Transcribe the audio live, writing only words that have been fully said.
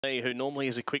Who normally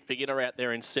is a quick beginner out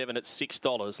there in 7 at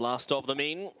 $6. Last of them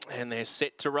in, and they're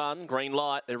set to run. Green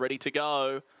light, they're ready to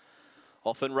go.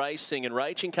 Often racing and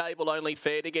Raging Cable only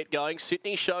fair to get going.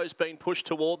 Sydney Show's been pushed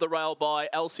toward the rail by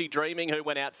Elsie Dreaming, who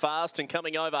went out fast and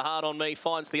coming over hard on me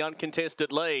finds the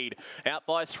uncontested lead. Out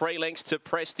by 3 lengths to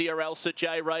Prestia, Elsa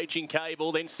J, Raging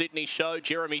Cable, then Sydney Show,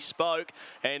 Jeremy Spoke,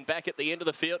 and back at the end of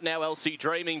the field now Elsie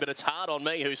Dreaming, but it's Hard on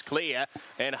Me who's clear,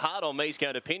 and Hard on Me's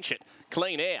going to pinch it.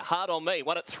 Clean Air, Hard on Me,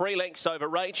 won at 3 lengths over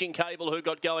Raging Cable, who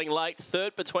got going late.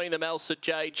 Third between them, Elsa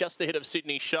J, just ahead of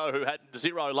Sydney Show, who had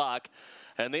zero luck.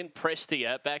 And then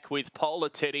Prestia back with Polar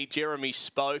Teddy, Jeremy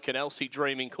Spoke, and Elsie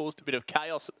Dreaming caused a bit of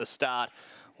chaos at the start,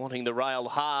 wanting the rail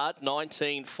hard.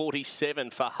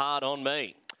 19.47 for Hard on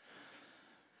Me.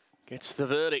 Gets the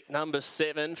verdict. Number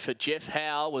 7 for Jeff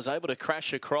Hvl was able to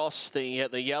crash across the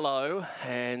yellow,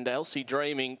 and Elsie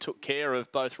Dreaming took care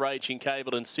of both Raging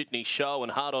Cable and Sydney Show,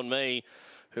 and Hard on Me,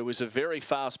 who was a very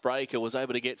fast breaker, was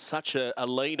able to get such a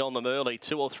lead on them early,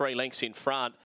 2 or 3 lengths in front.